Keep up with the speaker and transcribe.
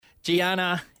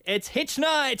Gianna, it's Hitch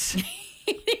Night.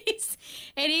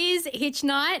 It is Hitch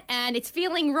Night and it's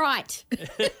feeling right.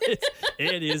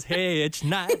 It is Hitch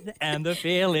Night and the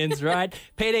feeling's right.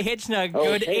 Peter Hitchener,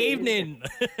 good evening.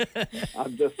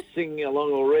 I'm just singing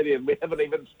along already and we haven't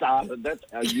even started. That's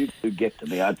how you two get to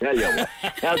me, I tell you what.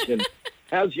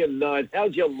 How's your night?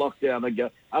 How's your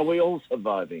lockdown? Are we all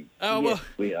surviving? Oh, yes, well,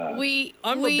 we are.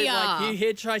 I'm a bit like you,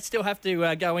 Hitch. I still have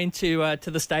to go into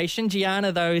to the station.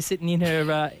 Gianna, though, is sitting in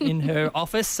her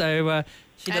office, so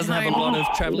she doesn't have a lot of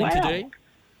travelling to do.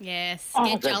 Yes.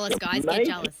 Get jealous, guys. Amazing. Get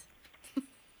jealous.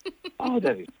 Oh,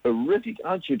 that is terrific.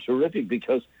 Aren't you terrific?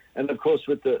 Because, and of course,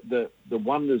 with the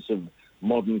wonders of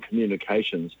modern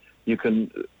communications, you can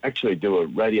actually do a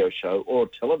radio show or a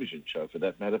television show, for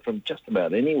that matter, from just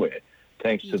about anywhere,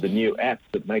 thanks to the new apps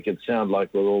that make it sound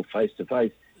like we're all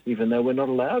face-to-face, even though we're not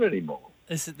allowed anymore.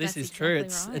 This is true.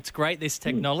 It's great, this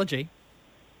technology.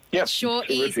 Yeah, it sure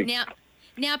is.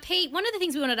 Now, Pete, one of the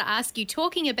things we wanted to ask you,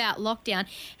 talking about lockdown,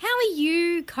 how are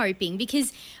you coping?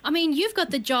 Because, I mean, you've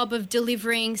got the job of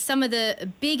delivering some of the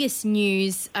biggest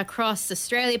news across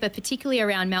Australia, but particularly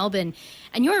around Melbourne,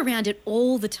 and you're around it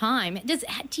all the time.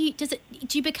 Do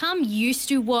you become used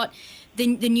to what the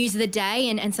news of the day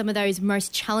and some of those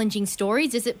most challenging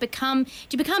stories? Do you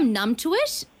become numb to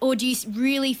it, or have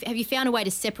you found a way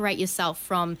to separate yourself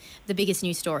from the biggest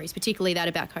news stories, particularly that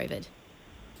about COVID?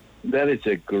 That is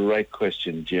a great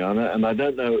question, Gianna, and I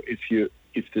don't know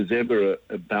if there's ever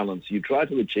a balance. You try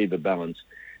to achieve a balance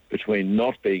between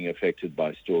not being affected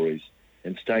by stories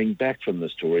and staying back from the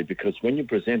story, because when you're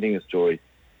presenting a story,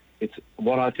 it's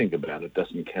what I think about it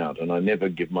doesn't count, and I never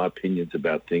give my opinions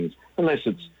about things unless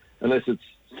it's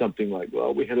something like,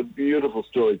 well, we had a beautiful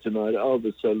story tonight. Oh, it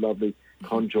was so lovely.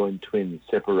 Conjoined twins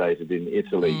separated in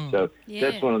Italy. So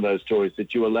that's one of those stories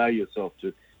that you allow yourself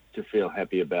to feel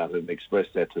happy about it and express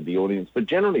that to the audience. But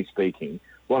generally speaking,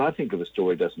 what I think of a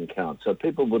story doesn't count. So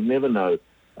people would never know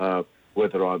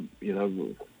whether I'm,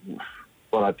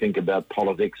 what I think about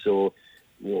politics or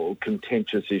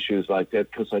contentious issues like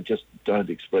that, because I just don't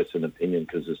express an opinion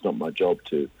because it's not my job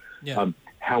to. Yeah.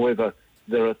 However,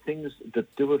 there are things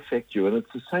that do affect you, and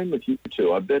it's the same with you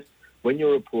too. I bet when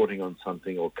you're reporting on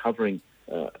something or covering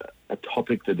a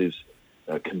topic that is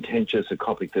contentious, a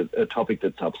topic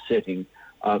that's upsetting,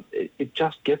 it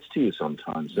just gets to you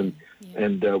sometimes, and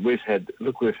we've had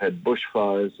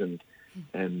bushfires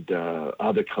and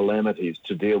other calamities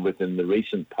to deal with in the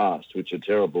recent past, which are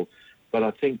terrible. But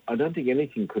I don't think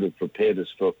anything could have prepared us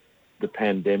for the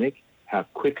pandemic. How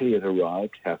quickly it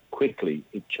arrived, how quickly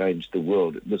it changed the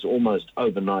world. It was almost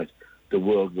overnight. The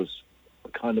world was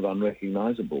kind of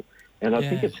unrecognisable, and I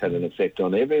think it's had an effect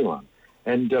on everyone.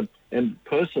 And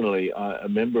personally, a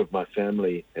member of my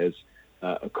family has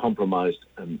a compromised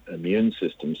immune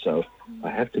system, so I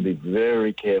have to be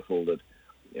very careful that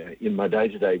in my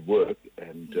day-to-day work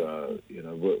and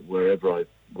wherever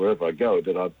I go,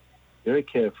 that I'm very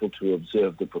careful to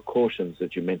observe the precautions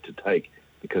that you're meant to take,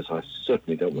 because I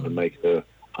certainly don't want to make her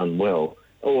unwell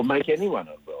or make anyone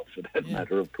unwell, for that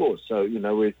matter, of course. So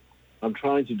I'm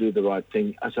trying to do the right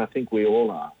thing, as I think we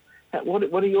all are.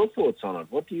 What are your thoughts on it?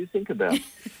 What do you think about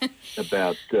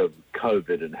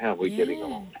COVID and how we're getting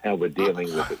on, how we're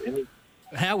dealing with it?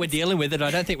 How we're dealing with it,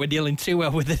 I don't think we're dealing too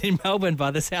well with it in Melbourne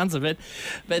by the sounds of it.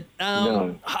 But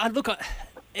no.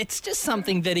 It's just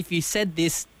something that if you said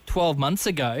this 12 months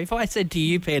ago, if I said to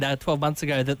you, Peter, 12 months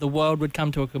ago that the world would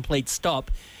come to a complete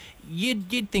stop,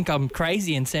 you'd think I'm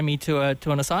crazy and send me to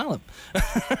an asylum.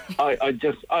 I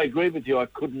agree with you. I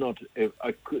could not.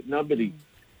 Nobody.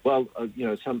 Well,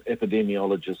 some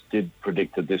epidemiologists did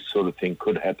predict that this sort of thing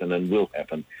could happen and will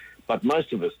happen, but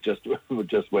most of us just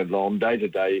went on day to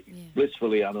day,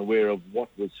 blissfully unaware of what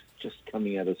was just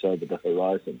coming at us over the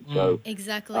horizon. So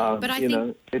exactly. But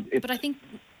I think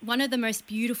one of the most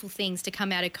beautiful things to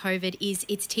come out of COVID is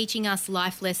it's teaching us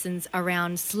life lessons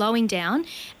around slowing down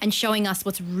and showing us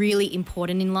what's really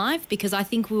important in life, because I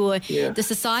think the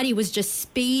society was just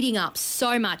speeding up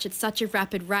so much at such a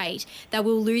rapid rate that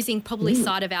we were losing probably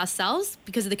sight of ourselves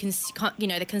because of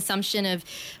the consumption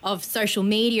of social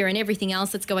media and everything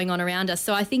else that's going on around us.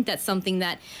 So I think that's something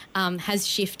that has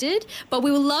shifted. But we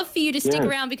would love for you to stick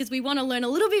around, because we want to learn a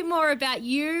little bit more about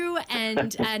you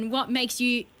and what makes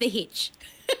you the Hitch.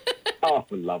 Oh,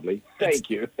 lovely. Thank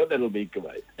you. That'll be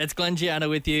great. It's Glenn Gianna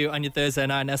with you on your Thursday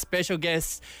night. Our special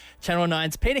guest, Channel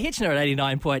 9's Peter Hitchener at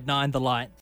 89.9 The Light.